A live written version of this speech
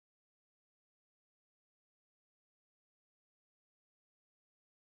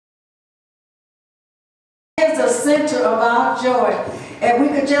the center of our joy. And we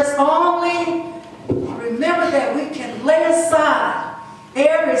could just only remember that we can lay aside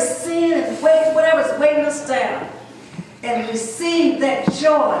every sin and weight, whatever's weighing us down, and receive that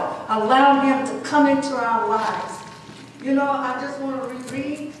joy, allow Him to come into our lives. You know, I just want to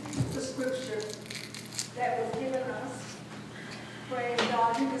reread the scripture that was given us. Praise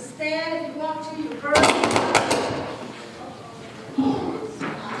God. You can stand if you want to. You've heard it.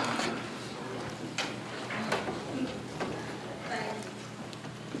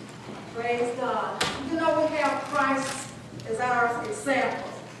 Praise God. You know, we have Christ as our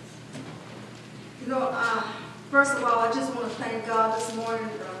example. You know, first of all, I just want to thank God this morning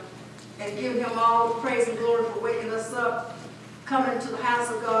and give Him all the praise and glory for waking us up, coming to the house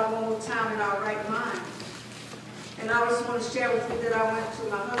of God one more time in our right mind. And I just want to share with you that I went to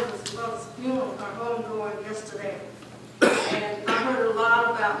my husband's mother's funeral, our homegoing yesterday. And I heard a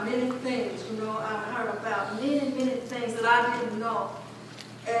lot about many things, you know. I heard about many things that I didn't know.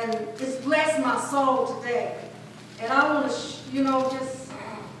 And it's blessed my soul today. And I want to, you know, just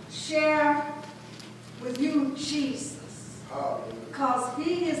share with you Jesus. Because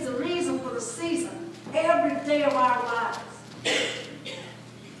He is the reason for the season every day of our lives.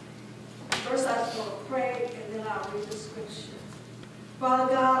 First, I just want to pray, and then I'll read the scripture.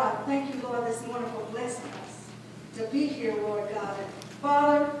 Father God, I thank you, Lord, this morning for blessing us to be here, Lord God. And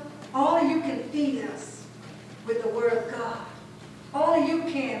Father, only you can feed us with the word of God. Only you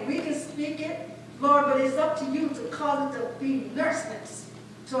can. We can speak it, Lord, but it's up to you to cause it to be nourishment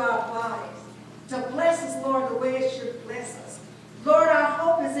to our bodies. To bless us, Lord, the way it should bless us. Lord, our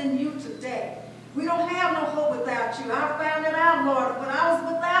hope is in you today. We don't have no hope without you. I found it out, Lord, when I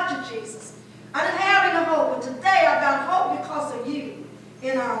was without you, Jesus. I didn't have any hope, but today I got hope because of you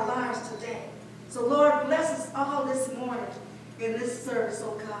in our lives today. So, Lord, bless us all this morning in this service,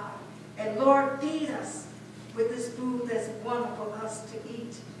 oh God. And, Lord, feed us with this food that's wonderful for us to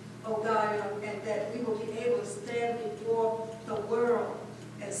eat, oh God, and that we will be able to stand before the world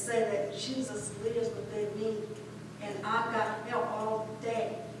and say that Jesus lives within me, and I've got help all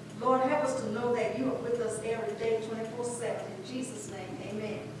day. Lord, help us to know that you are with us every day, 24/7. In Jesus' name,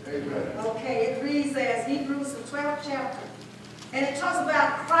 amen. Amen. Okay, it reads as Hebrews, the 12th chapter. And it talks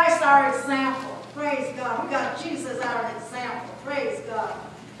about Christ, our example. Praise God. We got Jesus as our example. Praise God.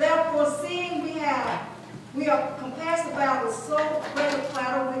 Therefore, seeing we are compassed about with so great a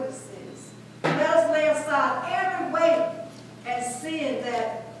cloud of witnesses, let us lay aside every weight and sin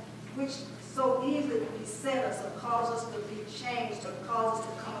that which so easily beset us, or cause us to be changed, or cause us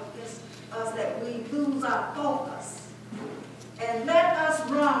to come against us, that we lose our focus. And let us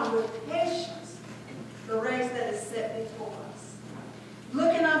run with patience the race that is set before us,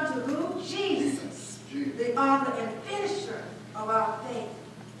 looking unto who? Jesus, the author and finisher of our faith,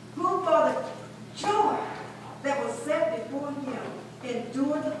 who for the joy that was set before him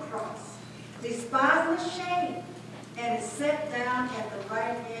endured the cross, despising the shame, and is set down at the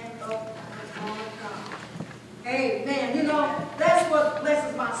right hand of the throne of God. Amen. You know, that's what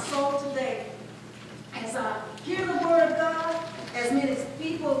blesses my soul today. As I hear the word of God, as many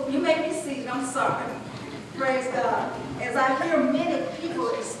people, you may be seated, I'm sorry. Praise God. As I hear many people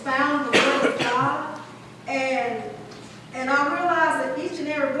expound the word of God, and I realize that each and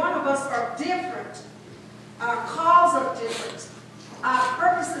every one of us are different. Our calls are different. Our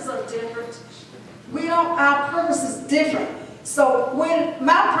purposes are different. Our purpose is different. So when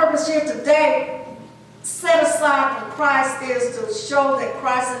my purpose here today, set aside from Christ, is to show that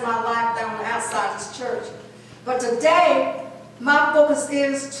Christ is my life down on the outside of this church. But today, my focus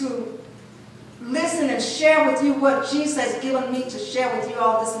is to listen and share with you what Jesus has given me to share with you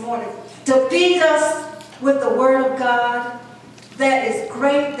all this morning. To feed us with the word of God that is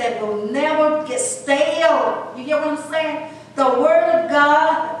great, that will never get stale. You get what I'm saying? The word of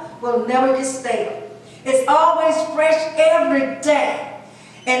God will never get stale. It's always fresh every day.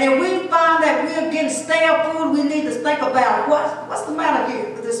 And if we find that we're getting stale food, we need to think about what's the matter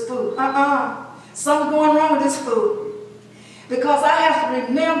here with this food? Something's going wrong with this food. Because I have to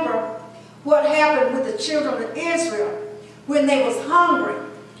remember what happened with the children of Israel when they was hungry.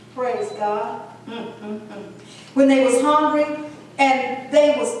 Praise God. When they was hungry, and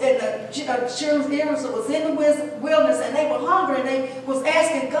the children of Israel was in the wilderness, and they were hungry, and they was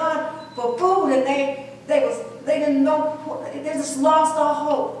asking God for food, and they didn't know, they just lost all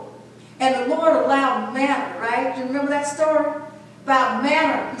hope. And the Lord allowed manna, right? Do you remember that story? About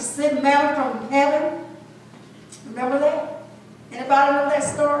manna. He sent manna from heaven. Remember that? Anybody remember that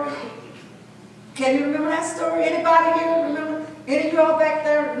story? Can you remember that story? Anybody here remember? Any of you all back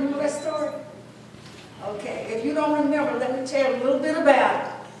there remember that story? Okay, if you don't remember, let me tell you a little bit about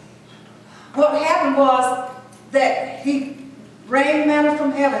it. What happened was, that he rained manna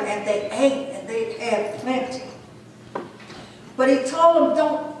from heaven, and they ate, and they had plenty. But he told them,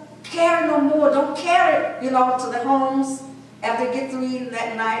 don't carry no more. Don't carry, to the homes after they get through eating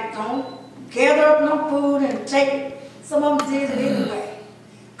that night. Don't gather up no food and take it. Some of them did it anyway,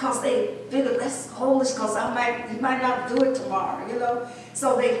 because they figured, let's hold this, because he might not do it tomorrow,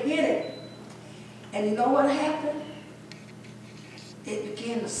 So they hid it. And you know what happened? It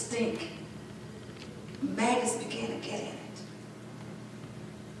began to stink. Maggots began to get in it.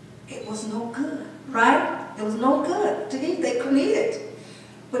 It was no good, right? It was no good to eat. They couldn't eat it.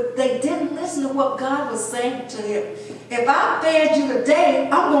 But they didn't listen to what God was saying to them. If I fed you today,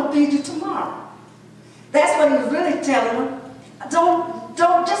 I'm going to feed you tomorrow. That's what he was really telling them.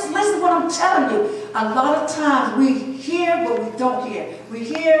 Don't just listen to what I'm telling you. A lot of times we hear, but we don't hear. We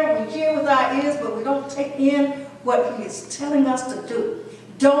hear with our ears, but we don't take in what he is telling us to do.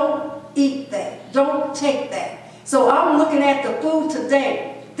 Don't eat that. Don't take that. So I'm looking at the food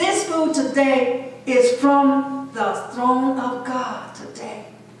today. This food today is from the throne of God today.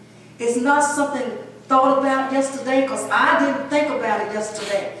 It's not something thought about yesterday, because I didn't think about it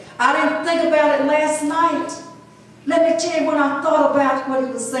yesterday. I didn't think about it last night. Let me tell you, when I thought about what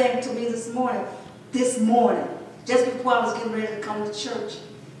he was saying to me this morning, just before I was getting ready to come to church,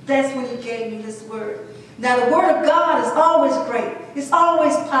 that's when he gave me this word. Now, the word of God is always great. It's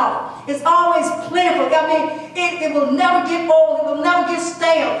always powerful. It's always plentiful. It will never get old. It will never get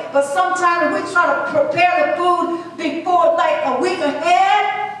stale. But sometimes we try to prepare the food before, like a week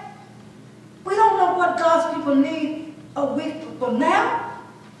ahead. We don't know what God's people need a week from now.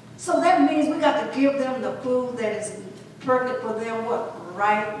 So that means we got to give them the food that is perfect for them,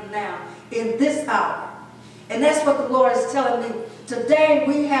 right now, in this hour. And that's what the Lord is telling me. Today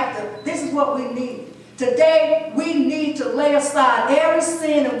this is what we need. Today, we need to lay aside every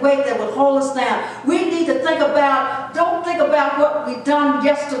sin and weight that would hold us down. We need to don't think about what we done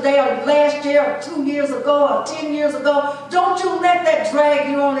yesterday or last year or 2 years ago or 10 years ago. Don't you let that drag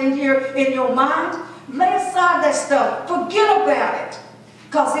you on in here in your mind. Lay aside that stuff. Forget about it,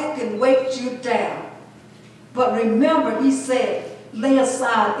 because it can weight you down. But remember, he said, lay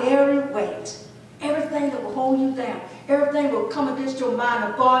aside every weight, everything that will hold you down, everything that will come against your mind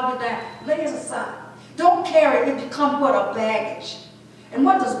and bog you down. Lay it aside. Don't carry it. It becomes what? A baggage. And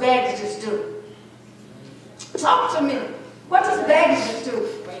what does baggages do? Talk to me. What does baggages do?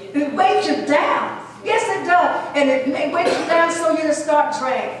 It weighs you down. Yes, it does. And it may weight you down so you just start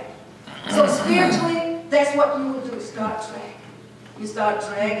dragging. So spiritually, that's what you will do. Start dragging. You start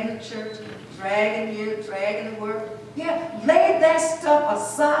dragging the church, dragging you, dragging the work. Yeah, lay that stuff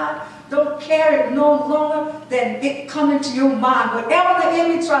aside. Don't carry it no longer than it come into your mind. Whatever the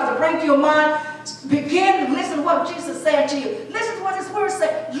enemy tries to bring to your mind, begin to listen to what Jesus said to you. Listen to what his word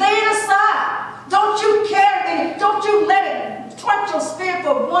said. Lay it aside. Don't you carry it. Don't you let it touch your spirit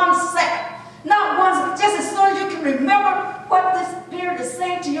for 1 second. Not once, just as soon as you can remember what the Spirit is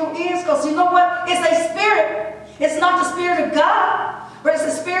saying to your ears, because you know what? It's a spirit. It's not the Spirit of God, but it's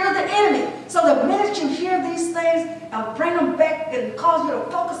the spirit of the enemy. So the minute you hear these things and bring them back and cause you to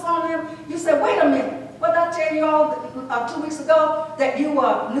focus on them, you say, wait a minute. What did I tell you all 2 weeks ago? That you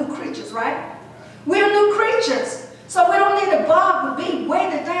are new creatures, right? We're new creatures. So we don't need to be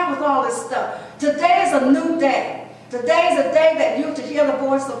weighted down with all this stuff. Today is a new day. Today is a day that you're to hear the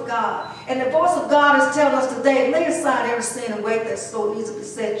voice of God. And the voice of God is telling us today, lay aside every sin and weight that so easily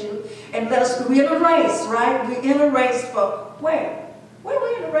beset you. And we're in a race, right? We're in a race for where? Where are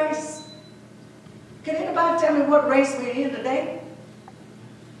we in a race? Can anybody tell me what race we're in today?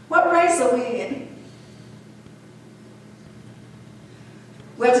 What race are we in?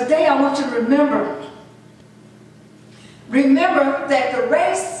 Well, today I want you to remember that the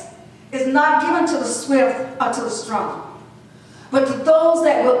race is not given to the swift or to the strong, but to those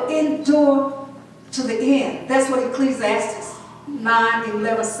that will endure to the end. That's what Ecclesiastes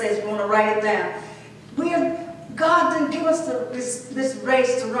 9:11 says. You want to write it down. God didn't give us this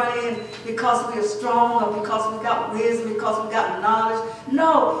race to run in because we are strong or because we got wisdom, because we got knowledge.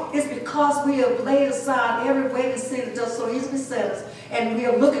 No, it's because we have laid aside every weight and sin that does so easily beset us. And we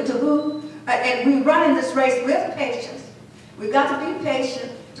are looking to who? And we run in this race with patience. We've got to be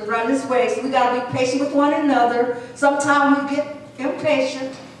patient to run this race. We got to be patient with one another. Sometimes we get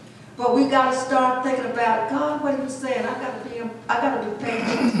impatient, but we got to start thinking about, God, what are you saying? I got to be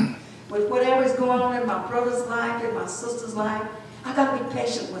patient with whatever is going on in my brother's life, in my sister's life. I got to be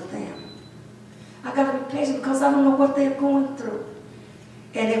patient with them. I got to be patient because I don't know what they're going through.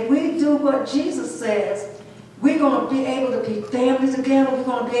 And if we do what Jesus says, we're going to be able to be family together. We're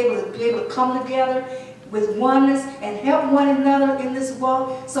going to be able to come together with oneness and help one another in this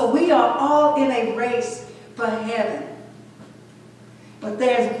walk. So we are all in a race for heaven. But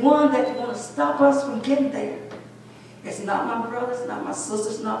there's one that wants to stop us from getting there. It's not my brothers, not my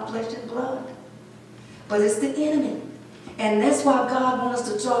sisters, not flesh and blood. But it's the enemy. And that's why God wants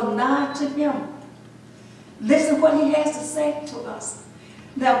us to draw nigh to him. Listen to what he has to say to us.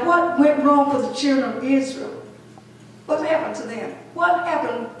 Now, what went wrong for the children of Israel? What happened to them? What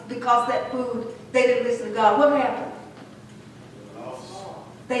happened because that food, they didn't listen to God? What happened?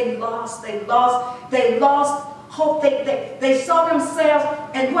 They lost hope. They saw themselves,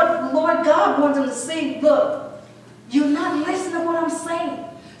 and what the Lord God wants them to see, look, you're not listening to what I'm saying.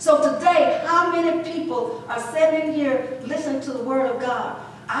 So today, how many people are sitting here listening to the word of God?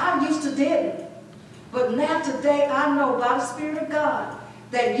 I used to didn't. But now today, I know by the Spirit of God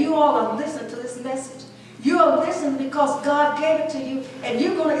that you all are listening to this message. You are listening because God gave it to you, and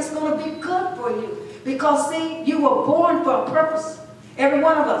it's going to be good for you. Because, see, you were born for a purpose. Every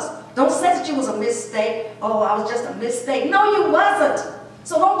one of us. Don't say that you was a mistake. Oh, I was just a mistake. No, you wasn't.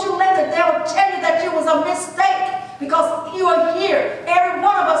 So don't you let the devil tell you that you was a mistake. Because you are here. Every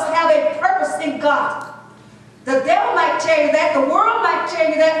one of us have a purpose in God. The devil might tell you that. The world might tell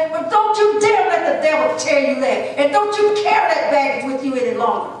you that. But don't you dare let the devil tell you that. And don't you carry that baggage with you any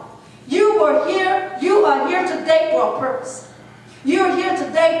longer. You were here. You are here today for a purpose. You're here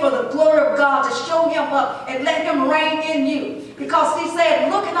today for the glory of God, to show him up and let him reign in you. Because he said,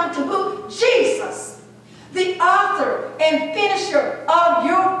 looking unto who? Jesus, the author and finisher of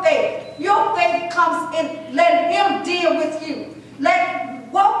your faith. Your faith comes in, let him deal with you.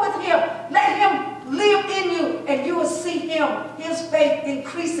 Walk with him. Let him live in you, and you will see him, his faith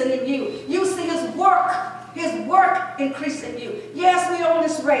increasing in you. You see his work increasing in you. Yes, we are on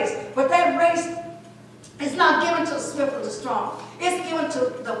this race, but that race is not given to the swift or the strong. It's given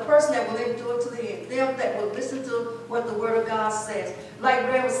to the person that will endure to the end. Them that will listen to what the Word of God says. Like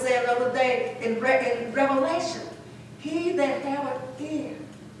Reverend said the other day in Revelation, he that hath ear,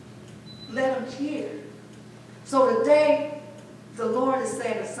 let him hear. So today, the Lord is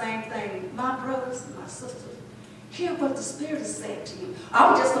saying the same thing. My brothers and my sisters, hear what the Spirit is saying to you.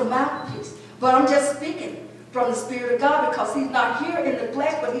 I'm just a mouthpiece, but I'm just speaking from the Spirit of God, because he's not here in the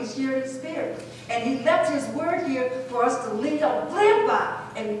flesh, but he's here in the Spirit. And he left his word here for us to live by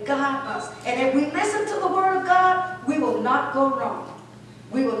and guide us. And if we listen to the word of God, we will not go wrong.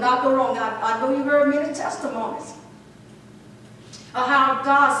 We will not go wrong. I know you heard many testimonies of how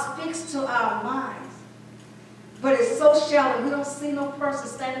God speaks to our minds. But it's so shallow. We don't see no person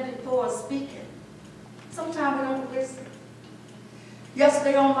standing before us speaking. Sometimes we don't listen.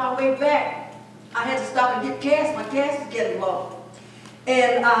 Yesterday on my way back, I had to stop and get gas. My gas was getting low.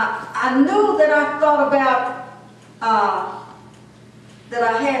 And I knew that I thought about that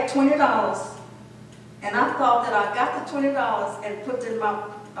I had $20. And I thought that I got the $20 and put it in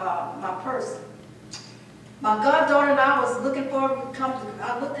my purse. My goddaughter and I was looking for her to come.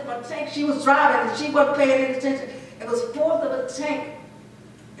 I looked at my tank. She was driving and she wasn't paying any attention. It was fourth of the tank.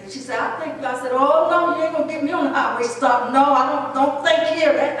 And she said, I said, oh no, you ain't gonna get me on the highway stop. No, I don't think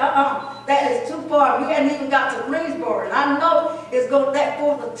here. That is too far. We hadn't even got to Greensboro. And I know it's going, that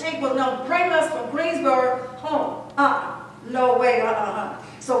fourth of the tank was gonna bring us from Greensboro home. No way,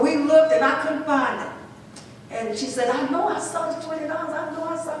 So we looked and I couldn't find it. And she said, I know I saw the $20. I know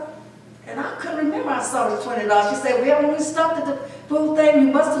I saw it. And I couldn't remember I saw the $20. She said, well, when we stopped at the food thing,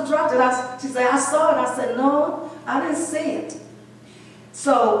 you must have dropped it. She said, I saw it. I said, no, I didn't see it.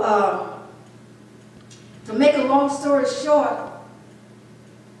 So, to make a long story short,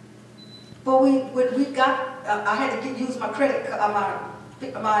 but when we got, I had to use my credit card,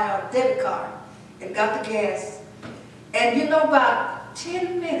 my debit card, and got the gas. And you know, about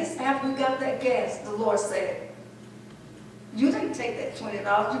 10 minutes after we got that gas, the Lord said, you didn't take that $20.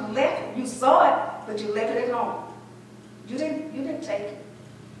 You left it. You saw it, but you left it at home. You didn't take it.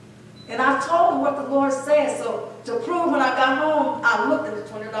 And I told her what the Lord said. So to prove, when I got home, I looked at the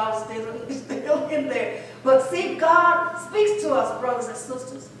 $20 still in there. But see, God speaks to us, brothers and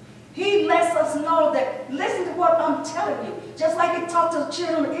sisters. He lets us know that, listen to what I'm telling you. Just like he talked to the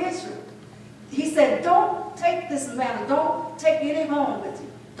children of Israel. He said, don't take this manna. Don't take any home with you.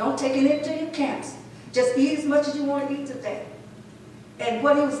 Don't take any to your camps. Just eat as much as you want to eat today. And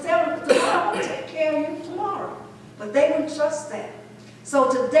what he was telling them, I'm going to take care of you tomorrow. But they wouldn't trust that.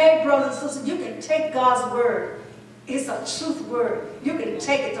 So today, brothers and sisters, you can take God's word. It's a truth word. You can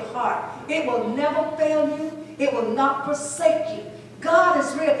take it to heart. It will never fail you. It will not forsake you. God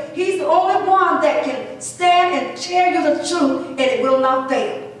is real. He's the only one that can stand and tell you the truth, and it will not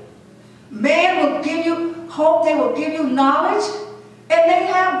fail. Man will give you hope. They will give you knowledge. And they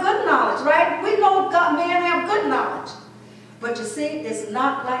have good knowledge, right? We know God, man have good knowledge. But you see, it's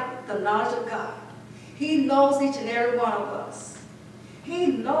not like the knowledge of God. He knows each and every one of us. He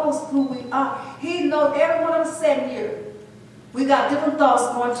knows who we are. He knows every one of us sitting here. We got different thoughts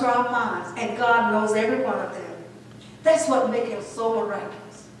going through our minds, and God knows every one of them. That's what makes him so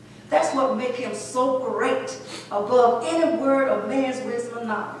miraculous. That's what makes him so great above any word of man's wisdom and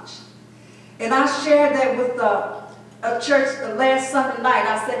knowledge. And I shared that with a church last Sunday night.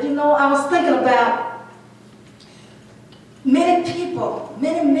 I said, you know, I was thinking about many people,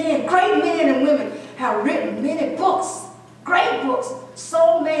 many men, great men and women have written many books, great books,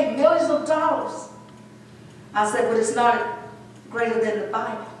 so made millions of dollars. I said, but it's not greater than the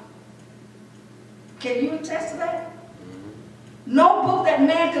Bible. Can you attest to that? No book that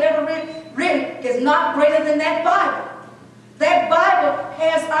man could ever written is not greater than that Bible. That Bible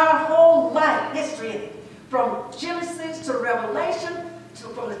has our whole life history in it. From Genesis to Revelation,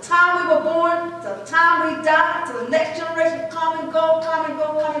 from the time we were born to the time we died, to the next generation, come and go, come and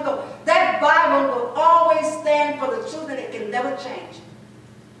go, come and go. That Bible will always stand for the truth, and it can never change.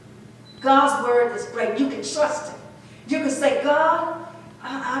 God's word is great. You can trust it. You can say, God,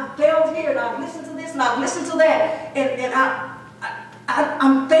 I failed here, and I've listened to this, and I've listened to that, and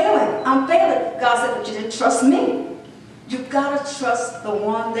I'm failing. I'm failing. God said, but you didn't trust me. You've got to trust the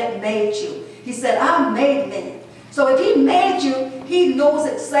one that made you. He said, I made man. So if he made you, he knows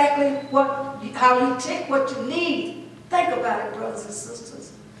exactly how you take what you need. Think about it, brothers and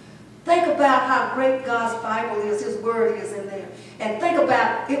sisters. Think about how great God's Bible is, his word is in there. And think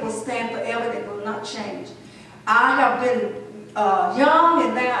about it will stand forever, it will not change. I have been young,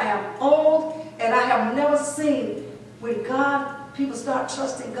 and now I am old, and I have never seen when people start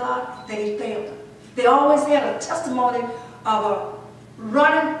trusting God, they failed them. They always had a testimony of a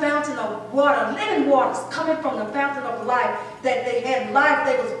running fountain of water, living waters coming from the fountain of life, that they had life,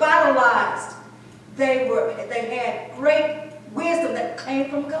 they was vitalized. They had great wisdom that came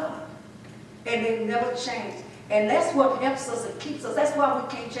from God. And they never changed. And that's what helps us and keeps us. That's why we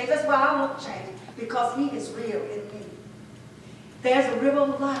can't change. That's why I won't change. Because he is real in me. There's a river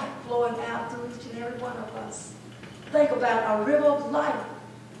of life flowing out through each and every one of us. Think about a river of life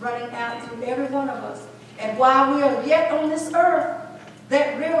running out through every one of us. And while we are yet on this earth,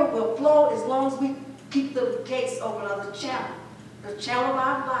 that river will flow as long as we keep the gates open, or the channel of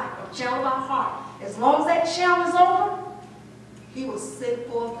our life, or channel of our heart. As long as that channel is open, he will send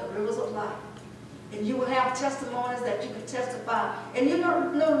forth the rivers of life. And you will have testimonies that you can testify. And you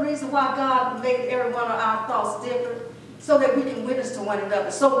know the reason why God made every one of our thoughts different? So that we can witness to one another.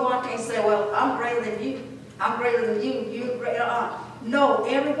 So one can't say, well, I'm greater than you. I'm greater than you. You're greater. No,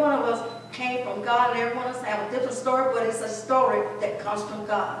 every one of us came from God, and every one of us have a different story, but it's a story that comes from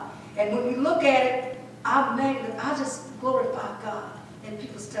God. And when we look at it, I just glorify God in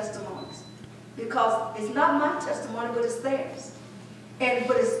people's testimonies. Because it's not my testimony, but it's theirs.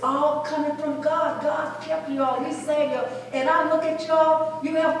 But it's all coming from God. God kept you all. He saved you. And I look at y'all,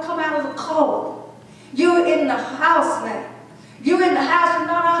 you have come out of the cold. You're in the house now. You're in the house. You're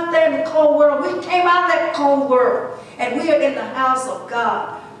not out there in the cold world. We came out of that cold world. And we are in the house of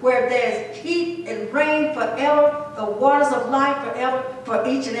God, where there's heat and rain forever, the waters of life forever for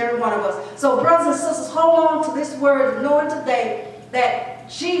each and every one of us. So brothers and sisters, hold on to this word, knowing today that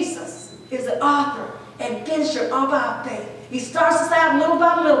Jesus is the author and finisher of our faith. He starts us out little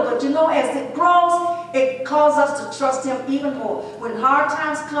by little, but you know, as it grows, it calls us to trust him even more. When hard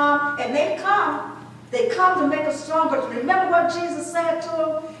times come, and they come to make us strong. But remember what Jesus said to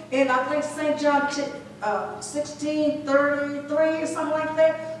him in, I think, St. John 16:33 or something like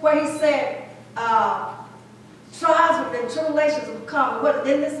that, where he said, trials and tribulations will come. What,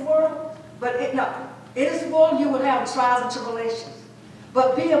 in this world? In this world you will have trials and tribulations.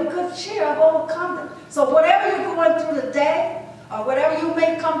 But be of good cheer, I've overcome them. So whatever you're going through today, or whatever you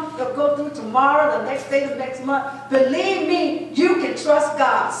may go through tomorrow, the next day, the next month, believe me, you can trust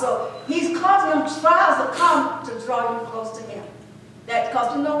God. So he's causing them trials to come to draw you close to him.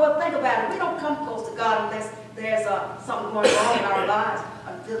 Because you know what? Think about it. We don't come close to God unless there's something going on in our lives.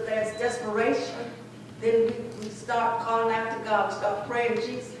 Until there's desperation, then we start calling out to God. We start praying,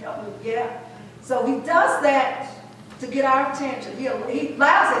 Jesus, help me. Yeah. So he does that to get our attention. He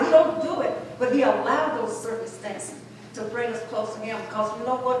allows it. He don't do it, but he allowed those circumstances to bring us close to him. Because you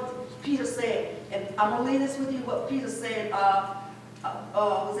know what Peter said, and I'm going to leave this with you, what Peter said,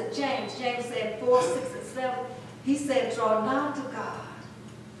 was it James? James said 4, 6, and 7. He said, draw nigh to God.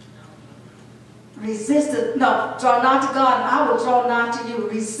 Draw nigh to God, and I will draw nigh to you.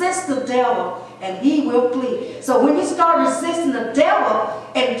 Resist the devil, and he will flee. So when you start resisting the devil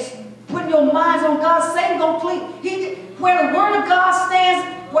and putting your minds on God, Satan gonna flee. Where the word of God stands,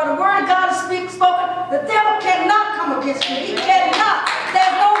 where the word of God is spoken, the devil cannot come against you. He cannot.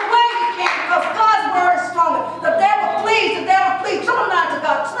 There's no way he can, because God's word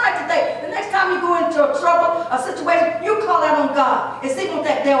God, and see what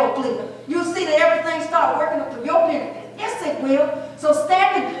that devil fleeing. You'll see that everything start working up for your benefit. Yes, it will. So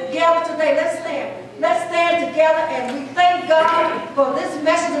stand together today. Let's stand. Let's stand together, and we thank God for this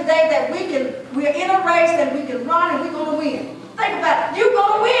message today that we're in a race and we can run and we're going to win. Think about it. You're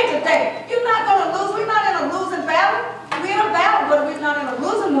going to win today. You're not going to lose. We're not in a losing battle. We're in a battle, but we're not in a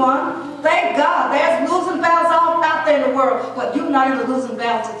losing one. Thank God. There's losing battles all out there in the world, but you're not in a losing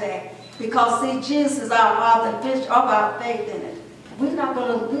battle today. Because, see, Jesus is our author and finisher of our faith in it. We're not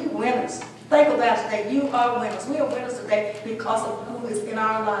going to be winners. Think about it today. You are winners. We are winners today because of who is in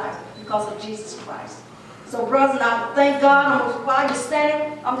our lives, because of Jesus Christ. So, brothers, and I thank God. While you're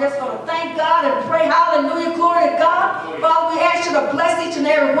standing, I'm just going to thank God and pray, hallelujah, glory to God. Father, we ask you to bless each and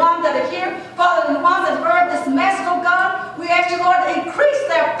every one that are here. Father, the ones that heard this message, oh God, we ask you, Lord, to increase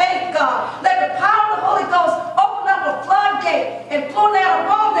their faith, God. Let the power of the Holy Ghost open up a floodgate and pour down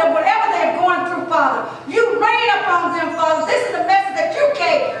upon them whatever they're going through, Father. You rain upon them, Father. This is the message that you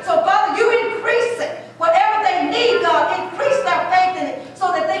gave. So, Father, you increase it. Whatever they need, God, increase their faith in it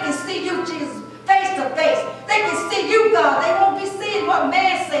so that they can see you, Jesus, face to face. They can see you, God. They won't be seeing what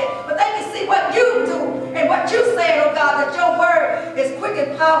man said, but they can see what you do and what you said, oh God, that your word is quick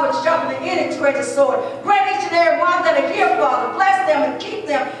and powerful and sharper than any two-edged sword. Grant each and every one that are here, Father. Bless them and keep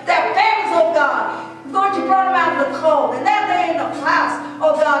them, their families, oh God. Lord, you brought them out of the cold, and now they're in the house,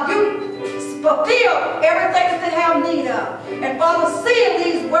 oh God. You fulfill everything that they have need of. And Father, seal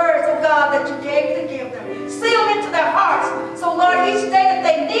these words, oh God, that you gave to give them. Seal into their hearts. So, Lord, each day that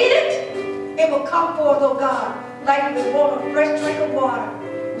they need it, it will come forth, oh God, like you want a fresh drink of water.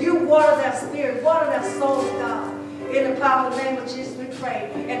 You water their spirit, water their souls, God. In the powerful name of Jesus, we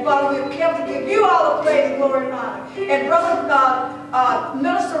pray. And Father, we are careful to give you all the praise, glory, and honor. And brother God,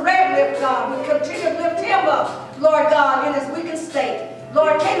 Minister Radcliffe, God, we continue to lift him up, Lord God, in his weakened state.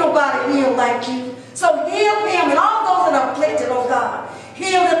 Lord, can't nobody heal like you. So heal him and all those that are afflicted, oh God.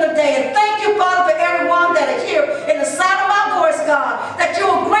 Heal them today. And thank you, Father, for everyone that are here in the sound of my voice, God, that you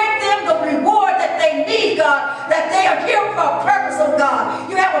will grant them the reward that they need, God, that they are here for a purpose, oh God.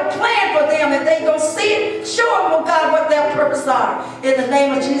 You have a plan for them. If they don't see it, show them, oh God, what their purpose are. In the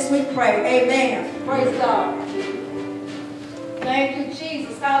name of Jesus we pray. Amen. Praise God. Thank you,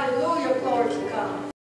 Jesus. Hallelujah. Glory to God.